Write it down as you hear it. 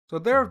So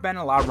there have been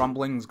a lot of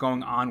rumblings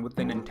going on with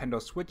the Nintendo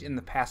Switch in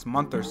the past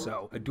month or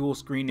so. A dual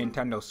screen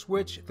Nintendo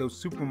Switch, those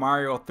Super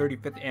Mario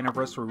 35th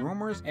anniversary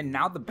rumors, and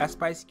now the Best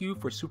Buy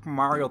SKU for Super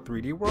Mario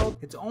 3D World.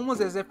 It's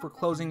almost as if we're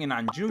closing in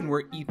on June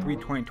where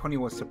E3 2020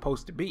 was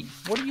supposed to be.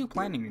 What are you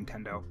planning,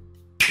 Nintendo?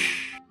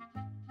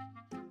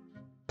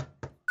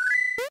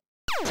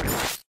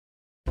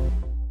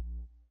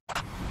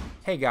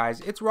 Hey guys,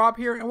 it's Rob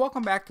here, and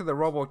welcome back to the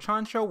Robo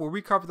Show, where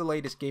we cover the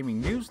latest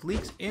gaming news,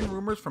 leaks, and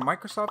rumors from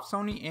Microsoft,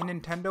 Sony, and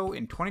Nintendo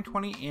in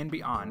 2020 and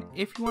beyond.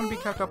 If you want to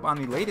be kept up on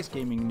the latest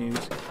gaming news,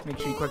 make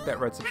sure you click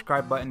that red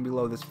subscribe button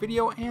below this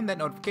video and that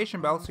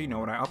notification bell so you know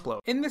when I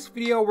upload. In this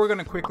video, we're going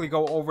to quickly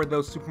go over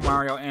those Super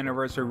Mario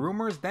anniversary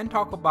rumors, then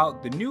talk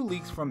about the new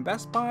leaks from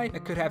Best Buy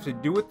that could have to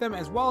do with them,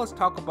 as well as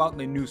talk about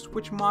the new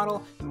Switch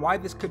model and why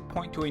this could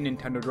point to a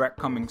Nintendo Direct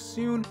coming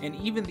soon, and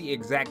even the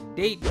exact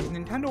date, because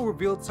Nintendo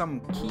revealed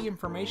some key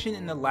information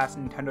in the last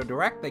Nintendo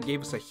Direct that gave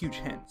us a huge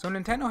hint. So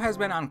Nintendo has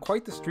been on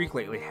quite the streak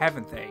lately,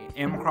 haven't they?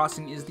 Animal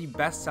Crossing is the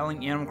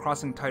best-selling Animal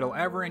Crossing title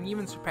ever, and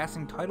even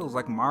surpassing titles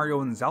like Mario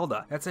and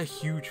Zelda. That's a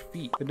huge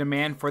feat. The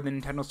demand for the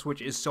Nintendo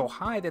Switch is so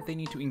high that they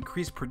need to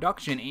increase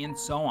production and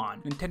so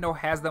on. Nintendo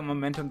has the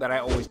momentum that I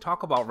always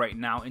talk about right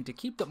now, and to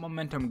keep that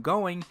momentum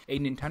going, a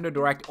Nintendo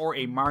Direct or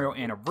a Mario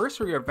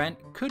Anniversary event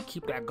could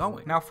keep that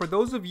going. Now, for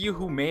those of you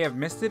who may have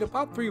missed it,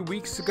 about 3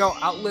 weeks ago,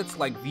 outlets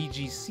like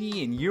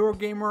VGC and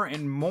Eurogamer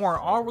and more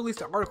all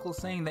released articles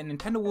saying that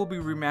Nintendo will be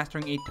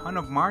remastering a ton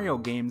of Mario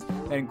games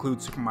that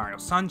include Super Mario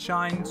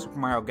Sunshine, Super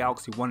Mario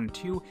Galaxy 1 and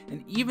 2,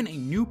 and even a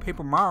new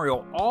Paper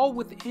Mario, all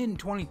within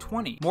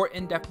 2020. More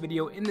in-depth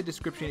video in the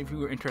description if you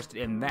were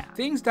interested in that.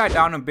 Things died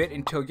down a bit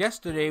until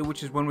yesterday,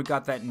 which is when we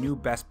got that new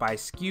Best Buy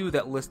SKU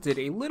that listed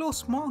a little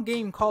small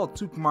game called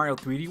Super Mario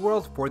 3D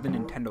World for the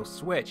Nintendo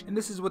Switch, and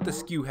this is what the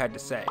SKU had to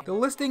say. The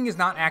listing is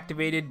not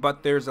activated,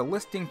 but there's a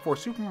listing for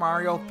Super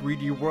Mario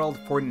 3D World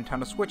for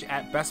Nintendo Switch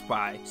at Best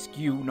Buy.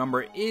 SKU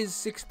number is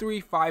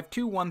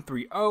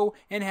 6352130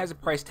 and has a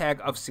price tag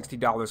of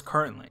 $60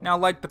 currently. Now,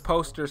 like the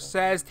poster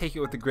says, take it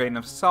with a grain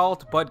of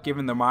salt, but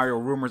given the Mario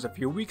rumors a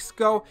few weeks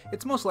ago,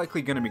 it's most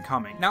likely going to be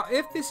coming. Now,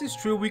 if this is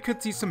true, we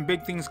could see some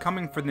big things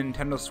coming for the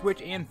Nintendo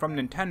Switch and from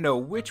Nintendo,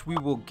 which we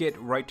will get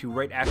right to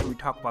right after we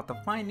talk about the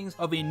findings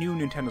of a new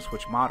Nintendo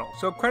Switch model.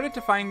 So credit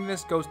to finding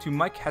this goes to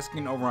Mike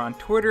Heskin over on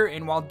Twitter,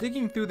 and while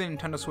digging through the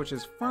Nintendo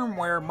Switch's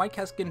firmware, Mike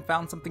Heskin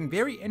found something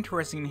very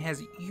interesting and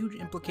has huge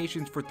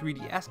implications for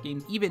 3DS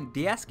games, even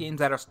DS games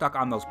that are stuck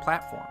on those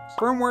platforms.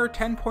 Firmware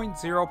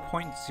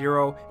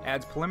 10.0.0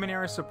 adds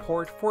preliminary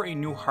support for a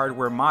new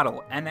hardware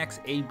model,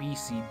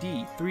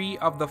 NXABCD. 3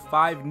 of the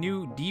 5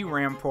 new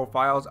DRAM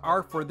profiles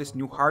are for this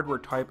new hardware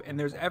type, and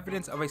there's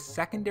evidence of a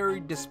secondary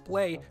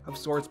display of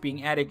sorts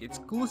being added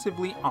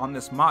exclusively on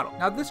this model.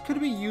 Now, this could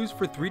be used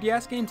for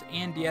 3DS games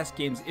and DS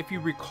games. If you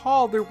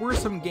recall, there were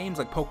some games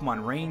like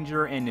Pokemon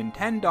Ranger and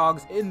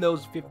Nintendogs in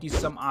those 50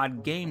 some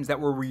odd games that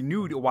were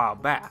renewed a while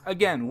back.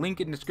 Again, link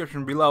in the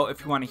description below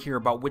if you want to hear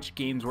about which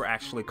games were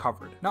actually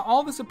covered. Now,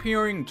 all this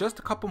appearing just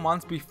a couple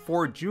months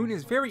before June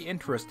is very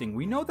interesting.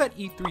 We know that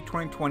E3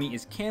 2020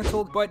 is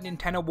cancelled, but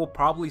Nintendo will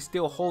probably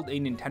still hold a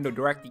Nintendo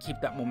Direct to keep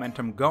that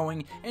momentum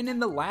going, and in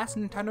the last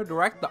Nintendo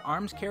Direct, the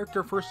ARMS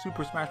character for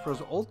Super Smash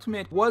Bros.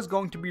 Ultimate was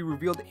going to be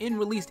revealed and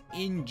released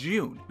in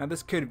June. Now,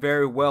 this could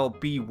very well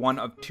be one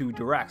of 2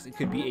 Directs. It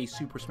could be a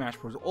Super Smash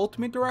Bros.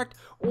 Ultimate Direct,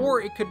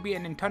 or it could be a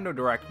Nintendo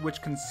Direct,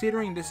 which,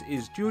 considering this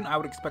is June, I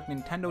would expect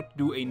Nintendo to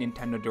do a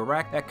Nintendo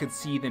Direct that could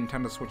see the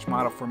Nintendo Switch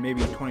model for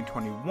maybe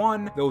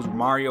 2021, those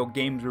Mario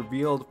games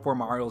revealed for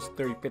Mario's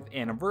 35th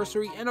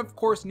anniversary, and of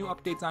course new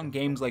updates on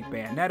games like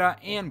Bayonetta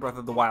and Breath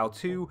of the Wild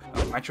 2,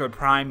 Metroid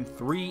Prime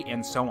 3,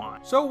 and so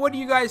on. So what do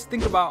you guys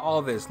think about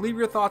all this? Leave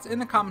your thoughts in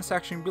the comment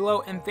section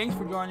below, and thanks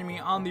for joining me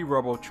on the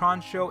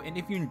Robotron Show, and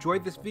if you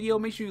enjoyed this video,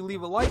 make sure you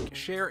leave a like,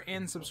 share,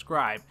 and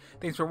subscribe.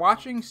 Thanks for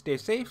watching, stay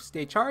safe,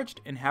 stay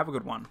charged, and have a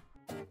good one.